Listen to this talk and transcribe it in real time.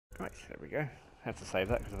Right, there we go. Had to save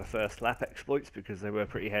that because of the first lap exploits because they were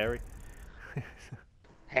pretty hairy.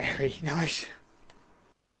 Hairy, nice.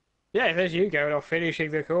 Yeah, there's you going off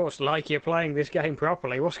finishing the course like you're playing this game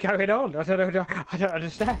properly. What's going on? I don't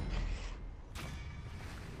understand.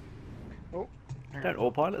 Oh, Don't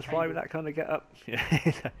all pilots fly with that kind of get up? Yeah.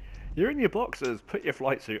 You're in your boxers. Put your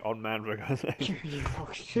flight suit on, man, for God's sake.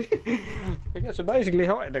 It gets amazingly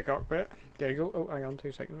hot in the cockpit. Google. Oh, hang on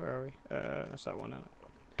 2 seconds. Where are we? That's that one, isn't it?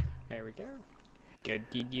 There we go. Good,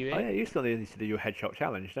 did you? Oh yeah, you still need to do your headshot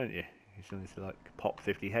challenge, don't you? You still need to like pop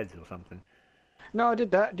 50 heads or something. No, I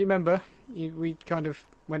did that. Do you remember? We kind of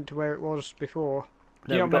went to where it was before.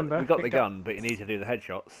 Do you remember? We got the gun, but you need to do the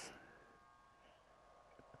headshots.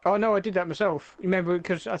 Oh no, I did that myself. Remember,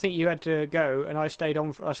 because I think you had to go, and I stayed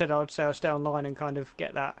on. I said I'd stay online and kind of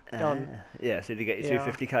get that done. Yeah, so did you get your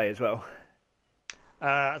 250k as well?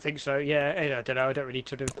 I think so. Yeah, I don't know. I don't really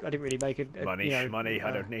I didn't really make it. Money, money.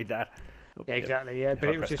 I don't need that. Yeah, exactly. Yeah, but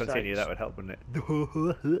it was just continue. That would help, wouldn't it?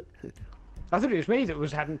 I thought it was me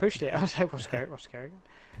that hadn't pushed it. I was like, what's going on?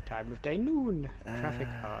 Time of day noon. Traffic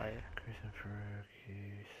high. Cruisin for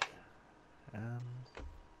Goose. I'll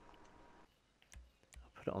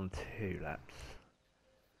put it on 2 laps.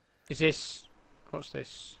 Is this... What's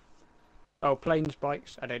this? Oh, planes,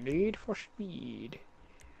 bikes, and a need for speed.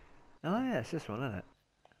 Oh yeah, it's this one, isn't it?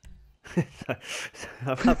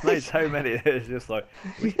 I've made so many that it's just like,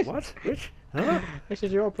 what? Which? Huh? This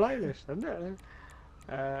is your playlist, isn't it?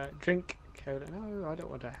 Drink cola. No, I don't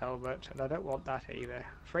want a helmet, and I don't want that either.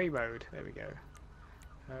 Free mode. There we go.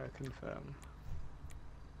 Confirm.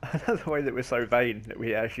 Another way that we're so vain that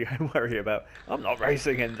we actually worry about. I'm not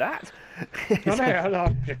racing in that. I know.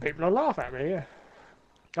 People will laugh at me. Yeah.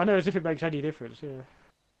 I know, as if it makes any difference. Yeah.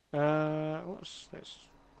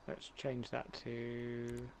 Let's change that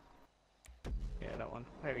to. Yeah, that one.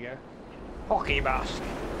 There we go. Hockey mask.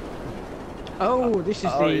 Oh, this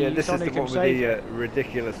is the yeah, this Sonic is the one with Savior. the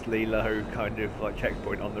ridiculously low kind of like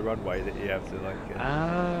checkpoint on the runway that you have to like.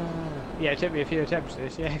 Yeah, it took me a few attempts.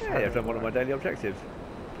 This, yeah. Yeah, I've done one of my daily objectives.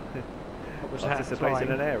 What was Participate that?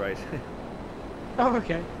 in an air race. Oh,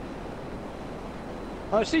 okay.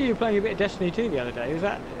 I see you playing a bit of Destiny 2 the other day. Is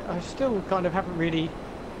that? I still kind of haven't really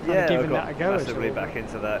given that a go. Massively back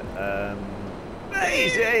into that.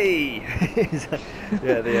 Lazy!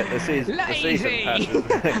 Yeah, the season pass.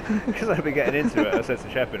 Because I've been getting into it. I said to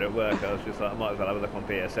Shepard at work, I was just like, I might as well have a look on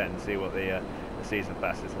PSN and see what the season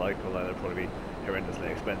pass is like, although they'll probably be horrendously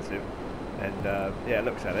expensive. And yeah,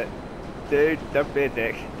 looks at it. Dude, don't be a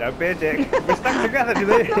dick. Don't be a dick. We're stuck together,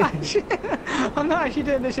 I'm not actually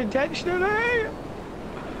doing this intentionally.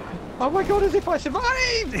 Oh my god, as if I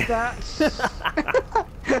survived! That's...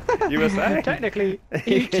 You were saying? Technically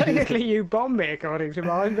you bombed me according to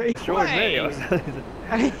mine, but sure me.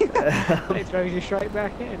 It throws you straight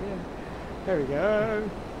back in, yeah. There we go.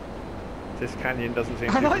 This canyon doesn't seem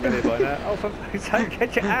too familiar by now. Oh, for fuck's sake,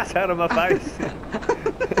 get your ass out of my face!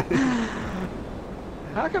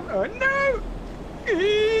 How come... Oh, no!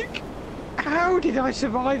 Eek! How did I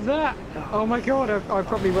survive that? Oh my god, I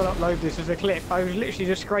probably will upload this as a clip. I was literally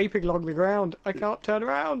just scraping along the ground. I can't turn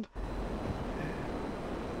around.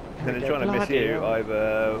 And in trying to miss you, I've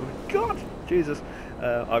God, Jesus,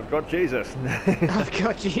 I've got Jesus. I've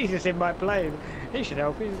got Jesus in my plane. He should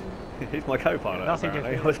help you. He's my co-pilot. Nothing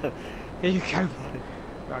apparently. Here you go.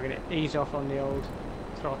 Right, I'm going to ease off on the old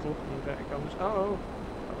throttle. Inverted commas. Oh,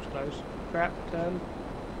 that was close. Crap, turn.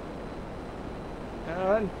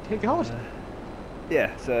 Take God.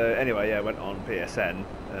 Yeah, so anyway, yeah, I went on PSN,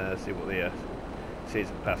 see what the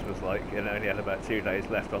season pass was like, and it only had about 2 days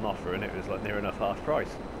left on offer, and it was like near enough half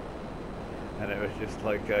price. And it was just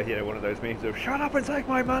like, you know, one of those memes of, shut up and take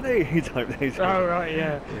my money! type things. Oh, right,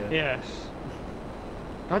 yeah. Yes.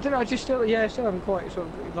 I don't know, I just still haven't quite sort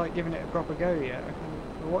of like given it a proper go yet.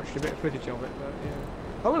 I watched a bit of footage of it, but yeah.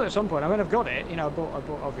 I will at some point. I mean, I've got it. You know, I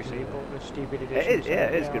bought obviously bought the stupid edition. It is, yeah,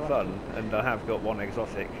 it is good fun, and I have got one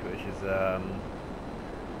exotic, which is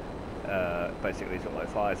basically sort of like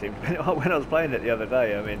fire team. When I was playing it the other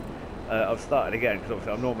day, I mean, I've started again because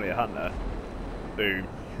obviously I'm normally a hunter. Boom.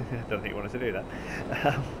 Don't think you wanted to do that.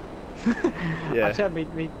 Yeah. I turned me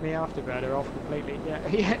afterburner off completely.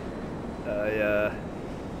 Yeah.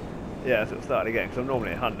 Yeah, so it started again because I'm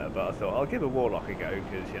normally a hunter, but I thought I'll give a warlock a go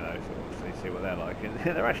because, you know, sort of see what they're like, and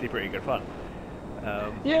they're actually pretty good fun.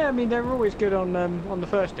 Yeah, I mean they're always good on the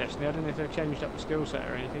first Destiny. I don't know if they've changed up the skill set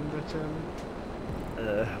or anything, but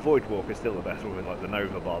Voidwalk is still the best one with like the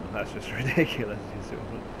Nova bomb. That's just ridiculous.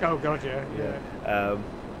 Oh god, yeah.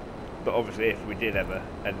 But obviously, if we did ever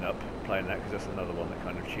end up playing that, because that's another one that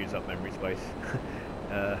kind of chews up memory space.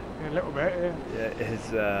 A little bit, yeah. Yeah,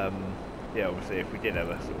 is yeah, obviously if we did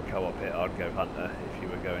ever sort of co-op it, I'd go Hunter if you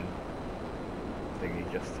were going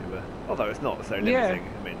thingy just to. Although it's not so limiting.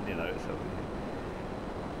 Yeah. I mean, you know, it's.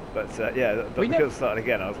 But yeah, but because I started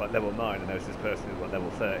again, I was like level 9, and there was this person who was like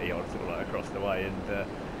level 30 odd, sort of like across the way, and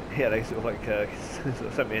yeah, they sort of like sort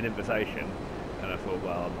of sent me an invitation, and I thought,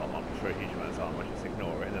 well, I'm not for a huge amount of time, I just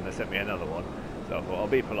ignore it, and then they sent me another one, so I thought, I'll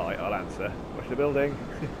be polite, I'll answer, watch the building,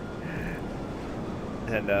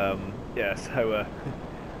 and yeah, so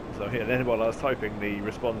yeah, then while I was typing the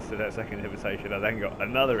response to that second invitation, I then got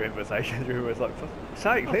another invitation through. It was like, for fuck's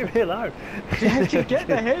sake, leave me alone. Just get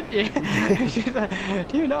the head. Yeah.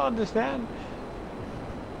 Do you not understand?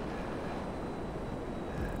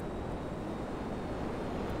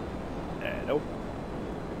 Nope.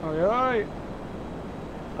 Alright.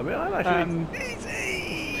 I mean, I'm actually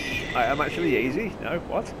easy. I am actually easy. No,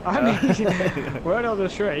 what? I'm easy. Word on the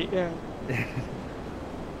street, yeah.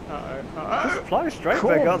 Just fly straight,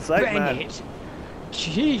 for God's sake, man.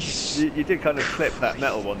 Jeez. You did kind of clip that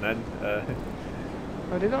metal one then.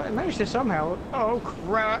 Oh, did I manage to somehow? Oh,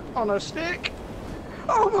 crap on a stick.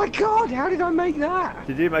 Oh my God, how did I make that?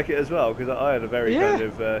 Did you make it as well? Because I had a very kind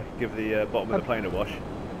of give the bottom of the plane a wash.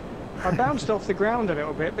 I bounced off the ground a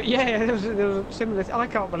little bit, but yeah, there was a similar. I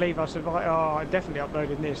can't believe I survived. Oh, I definitely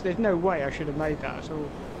uploaded this. There's no way I should have made that at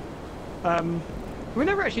all. We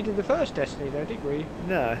never actually did the first Destiny though, did we?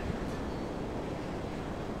 No.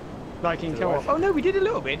 Like in co-op. Oh no, we did a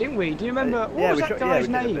little bit, didn't we? Do you remember what was that guy's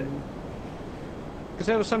name? Because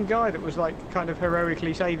there was some guy that was like kind of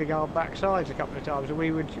heroically saving our backsides a couple of times, and we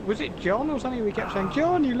would. Was it John or something? We kept saying,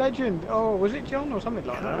 "John, you legend." Oh, was it John or something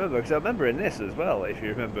like that? I remember, because I remember in this as well. If you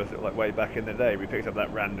remember, like way back in the day, we picked up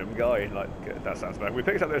that random guy. Like that sounds bad. We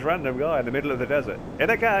picked up this random guy in the middle of the desert in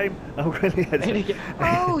a game. Oh, really?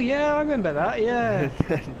 Oh yeah, I remember that. Yeah.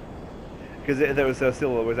 Because there was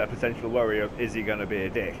still always that potential worry of, is he going to be a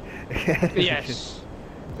dick? Yes.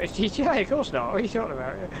 But yeah, of course not. What are you talking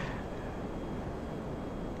about?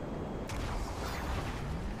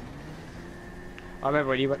 I remember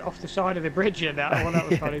when you went off the side of the bridge in that one. That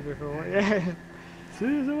was funny before. Yeah. See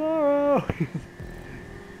you tomorrow.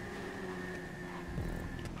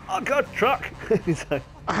 I got truck.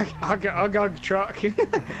 I got truck.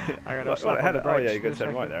 I got slap on the brakes. Oh yeah, you got to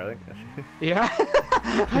turn right there, I think.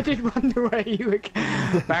 Yeah. I did wonder where you were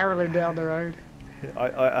barreling down the road.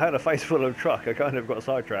 I had a face full of truck. I kind of got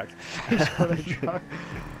sidetracked. Face full of truck.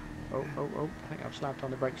 Oh! I think I've slapped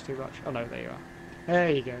on the brakes too much. Oh no, there you are.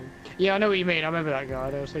 There you go. Yeah, I know what you mean. I remember that guy.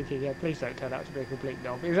 I was thinking, yeah, please don't turn out to be a complete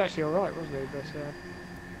knob. He was actually all right, wasn't he? But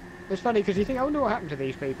it's funny because you think, I wonder what happened to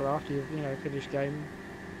these people after you've, finished gaming.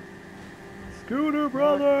 Scooter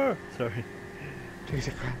brother. Sorry.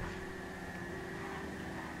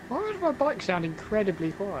 Why does my bike sound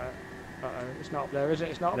incredibly quiet? Uh-oh, it's not up there, is it?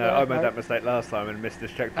 It's not up there. No, I made that mistake last time and missed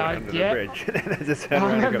this checkpoint under the bridge. And then just turned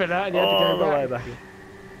I around remember and go, that. And you had to go back.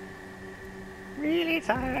 Really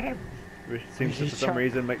tired. Which seems to, for some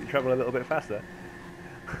reason, make you travel a little bit faster.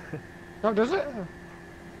 Oh, does it?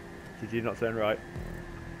 Did you not turn right?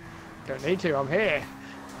 Don't need to, I'm here.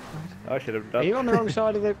 I should have done. Are you on the wrong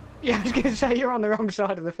side of the... Yeah, I was going to say, you're on the wrong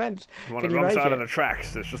side of the fence. I'm on the wrong side of the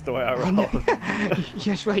tracks, that's just the way I roll.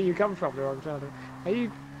 Yes, where you come from, the wrong side of... Are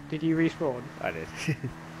you... Did you respawn? I did.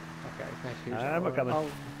 Okay, I'm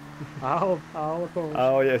coming. I'll pause.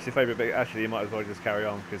 Oh yeah, it's your favourite bit. Actually, you might as well just carry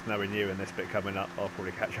on, because knowing you and this bit coming up, I'll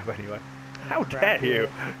probably catch up anyway. How dare you!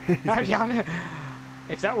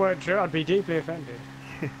 If that weren't true, I'd be deeply offended.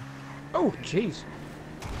 Oh, jeez.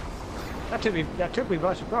 That took me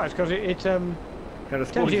by surprise, because it kind of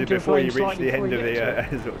spawns you before you reach the end of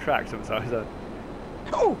the sort of track sometimes.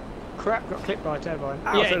 Oh! Crap, got clipped by a turbine.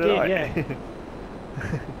 Oh, yeah, so it did, yeah.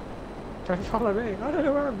 Don't follow me, I don't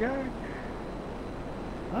know where I'm going.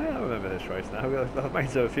 I remember this race now. I've made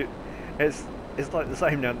so few. It's like the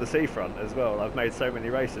same down the seafront as well. I've made so many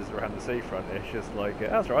races around the seafront. It's just like,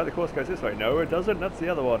 that's right, the course goes this way. No, it doesn't. That's the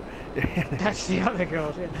other one. That's the other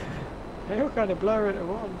course, yeah. They all kind of blur into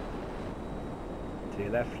one. To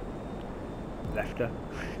your left. Lefter.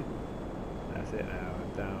 That's it now.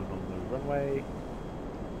 Down on the runway.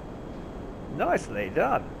 Nicely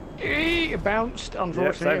done. It bounced,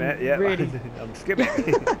 unfortunately. Yep, same here. Really. I'm skipping.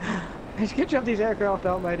 It's a good job these aircraft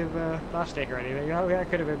aren't made of plastic or anything. Oh, that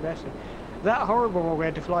could have been better. That horrible one, we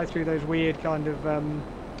had to fly through those weird kind of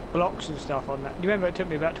blocks and stuff on that. You remember it took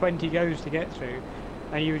me about 20 goes to get through,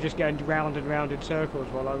 and you were just going round and round in circles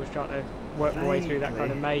while I was trying to work my way through that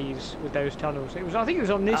kind of maze with those tunnels. It was, I think it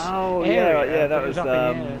was on this area. Yeah, that was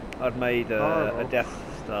I'd made a Death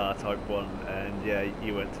Star type one, and yeah,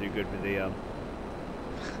 you weren't too good with the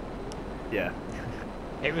yeah.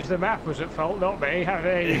 It was the map was at fault, not me.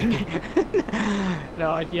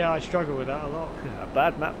 No, I struggle with that a lot. A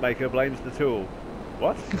bad map maker blames the tool.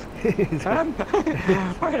 What? Wait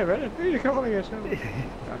a minute, who are you calling yourself?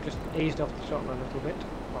 I've just eased off the shotgun a little bit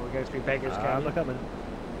while we go through Beggars Canyon. I'm coming.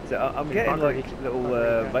 So I'm getting like little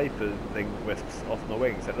vapour thing wisps off my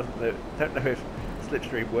wings. I don't know if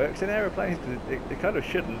slipstream works in aeroplanes. It kind of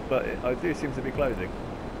shouldn't, but I do seem to be closing.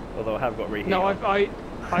 Although I have got reheat. No, I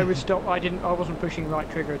would stop. I wasn't pushing right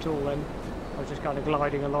trigger at all then. I was just kind of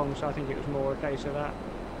gliding along, so I think it was more a case of that.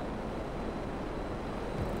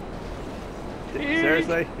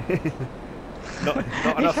 Seriously? not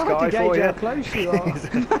enough sky for you? How close you are.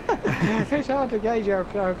 It's hard to gauge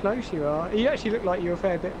how close you are. You actually look like you're a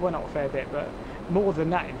fair bit, well not a fair bit, but more than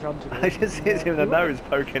that in front of you. I just hit him the nose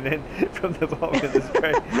poking in from the bottom of the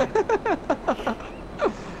screen.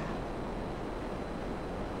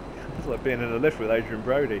 It's like being in a lift with Adrian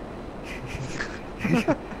Brody.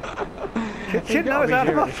 Get your nose out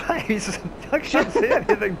of my face! I can't see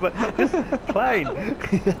anything but just plain.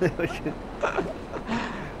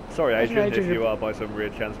 Sorry Adrian, if you are by some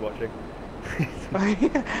weird chance watching.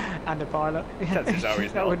 And a pilot. Chances are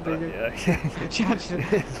he's that not, would be good. Yeah. Chances.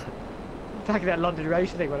 Back in that London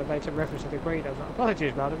race thing when I made some reference to the Queen, I was like,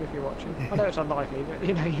 apologies madam if you're watching. I know it's unlikely, but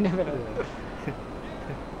you know, you never know.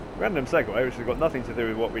 Random segue, which has got nothing to do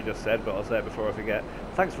with what we just said, but I'll say it before I forget.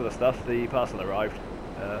 Thanks for the stuff, the parcel arrived.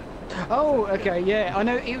 Oh, okay, yeah. I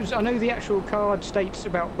know I know the actual card states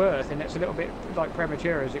about birth, and it's a little bit like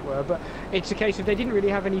premature, as it were. But it's a case of they didn't really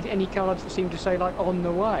have any cards that seemed to say like on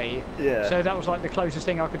the way. Yeah. So that was like the closest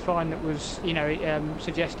thing I could find that was, you know,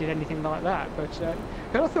 suggested anything like that. But I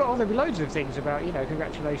thought, oh, there'd be loads of things about, you know,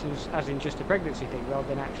 congratulations, as in just a pregnancy thing rather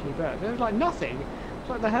than actually birth. There was like nothing. It's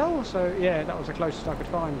like the hell. So yeah, that was the closest I could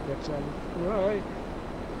find. But right.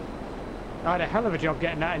 I had a hell of a job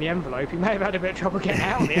getting that in the envelope. He may have had a bit of trouble getting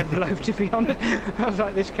out of the envelope, to be honest. I was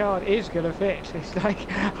like, this card is going to fit. It's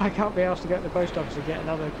like, I can't be asked to go to the post office and get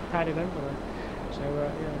another padded envelope.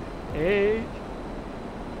 So, yeah. Hey.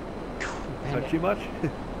 Not too much?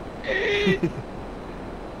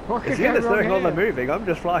 What could It's the go wrong thing on the here? moving, I'm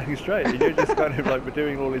just flying straight, and you're just kind of like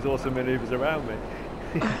doing all these awesome manoeuvres around me.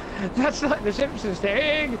 That's like the Simpsons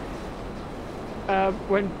thing.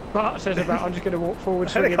 When Bart says about, I'm just going to walk forward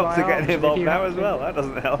swinging my arms. Helicopter getting involved now as to. well, that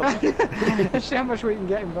doesn't help. Let's see how much we can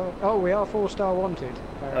get involved. Oh, we are 4-star wanted.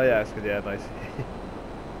 Oh yeah, it's good, yeah, basically.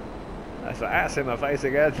 That's an ass in my face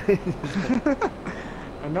again.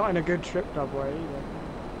 And not in a good strip club way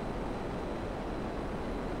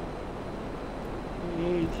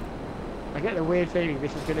either. I get the weird feeling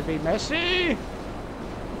this is going to be messy.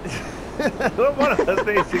 One of us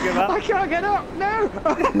needs to give up. I can't get up. No.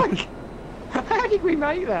 Oh my God. How did we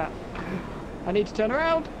make that? I need to turn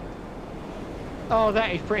around. Oh,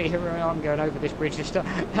 that is pretty heroic. I'm going over this bridge this time.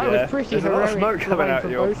 That was pretty heroic. There's a lot of smoke coming out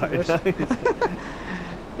of your face.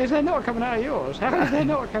 Is there not coming out of yours? How is there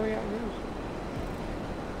not coming out of yours?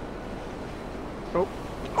 Oh.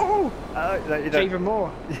 Oh! It's even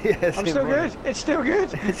more. Yes, I'm still good. It's still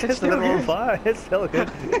good. It's just a little on fire. It's still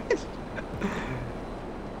good.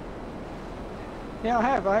 Yeah, I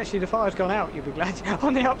have. Actually, the fire's gone out. You'll be glad.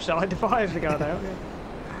 On the upside, the fire's gone out. Yeah.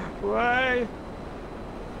 Way.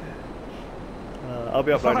 I'll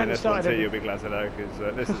be uploading this one too. You'll be glad to know, because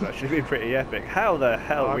this has actually been pretty epic. How the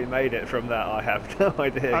hell we made it from that, I have no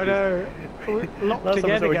idea. I know. Locked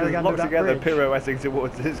together, pirouetting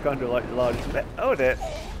towards this kind of like large. Oh dear!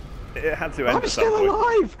 It had to end. I'm still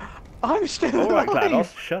alive. I'm still alive. All right,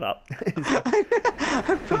 GLaDOS, shut up.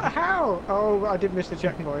 But how? Oh, I did miss the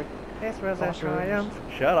checkpoint. This was a triumph.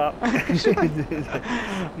 Shut up.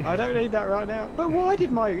 I don't need that right now. But why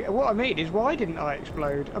did what I mean is, why didn't I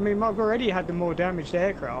explode? I mean, I've already had the more damaged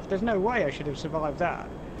aircraft. There's no way I should have survived that.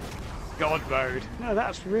 God mode. No,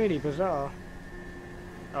 that's really bizarre.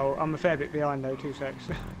 Oh, I'm a fair bit behind though, 2 secs.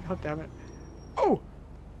 God damn it. Oh!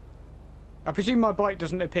 I presume my bike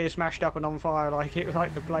doesn't appear smashed up and on fire like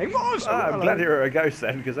the plane was. I'm glad you were a ghost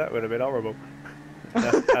then, because that would have been horrible.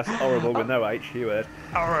 That's horrible with no H, you heard.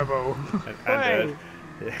 Horrible. And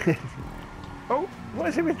oh, what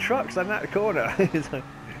is it with trucks on that corner?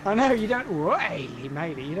 I know, you don't...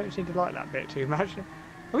 Matey, you don't seem to like that bit too much.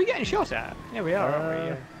 Are we getting shot at? Yeah, we are, aren't we?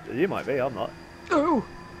 Yeah. You might be, I'm not. Oh!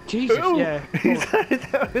 Jesus, ooh. Yeah.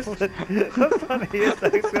 That was the funniest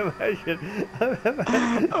exclamation I've ever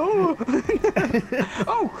heard. Oh!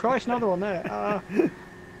 Oh, Christ, another one there. Oh,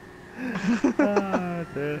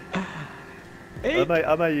 dear.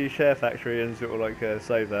 I may use Share Factory and sort of like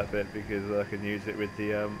save that bit, because I can use it with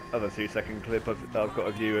the other 2-second clip. I've got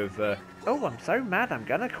a view of, oh, I'm so mad I'm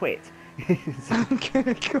gonna quit. I'm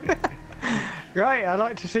gonna quit. Great, I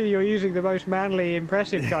like to see you're using the most manly,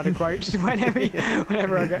 impressive kind of quotes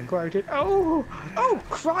whenever I get quoted. Oh, oh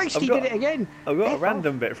Christ, he did it again. I've got a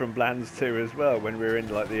random bit from Bland's 2 as well, when we were in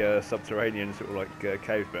like the subterranean sort of like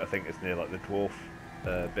cave bit. I think it's near like the dwarf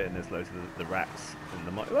bit, and there's loads of the rats and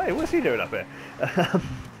the Hey, what's he doing up here?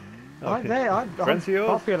 I'm friends of yours?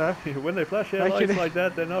 Popular. When they flash your lights like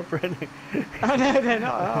that, they're not friendly. Oh no, they're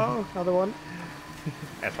not. Oh, another one.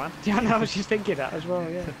 That's fine. Yeah, no, I was just thinking that as well,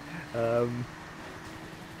 yeah. Can't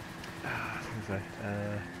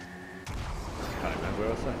remember what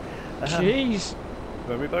I was saying. Jeez.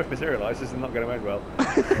 When we both materialise, this is not going to end well.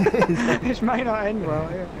 This may not end well,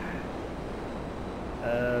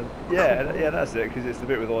 yeah. Yeah, that's it, because it's the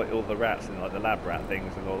bit with all the rats and like the lab rat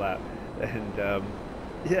things and all that. And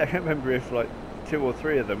yeah, I can't remember if like 2 or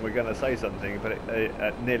 3 of them were going to say something, but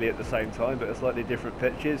nearly at the same time, but at slightly different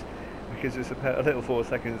pitches, because it's a little 4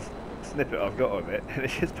 seconds snippet I've got of it, and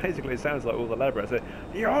it just basically sounds like all the lab rats say,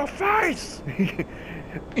 "Your face!"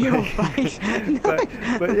 Your face.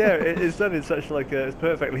 but yeah, it's done in such like it's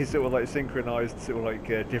perfectly sort of like synchronised, sort of like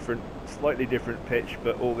different, slightly different pitch,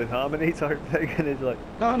 but all in harmony type thing. And it's like,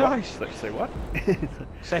 oh nice. Like, say what?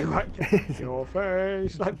 Say what? Your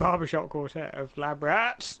face. Like barbershop quartet of lab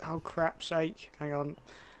rats. Oh crap's sake! Hang on.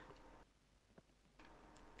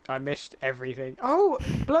 I missed everything. Oh,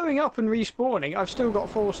 blowing up and respawning. I've still got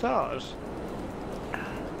 4 stars.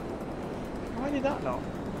 Why did that not?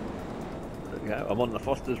 Yeah, I'm on the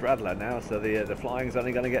Foster's Rattler now, so the flying's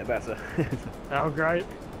only going to get better. Oh great,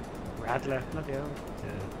 Rattler, bloody hell.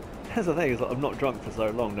 Yeah. That's the thing, is like, I'm not drunk for so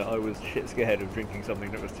long that I was shit scared of drinking something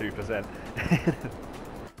that was 2%.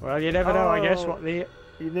 Well, you never know, I guess, what the...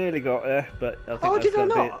 You nearly got there, but I think oh, that's did I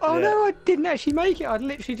not? Oh yeah. no, I didn't actually make it. I'd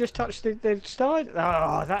literally just touched the side.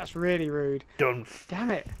 Oh, that's really rude. Done.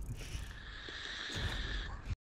 Damn it.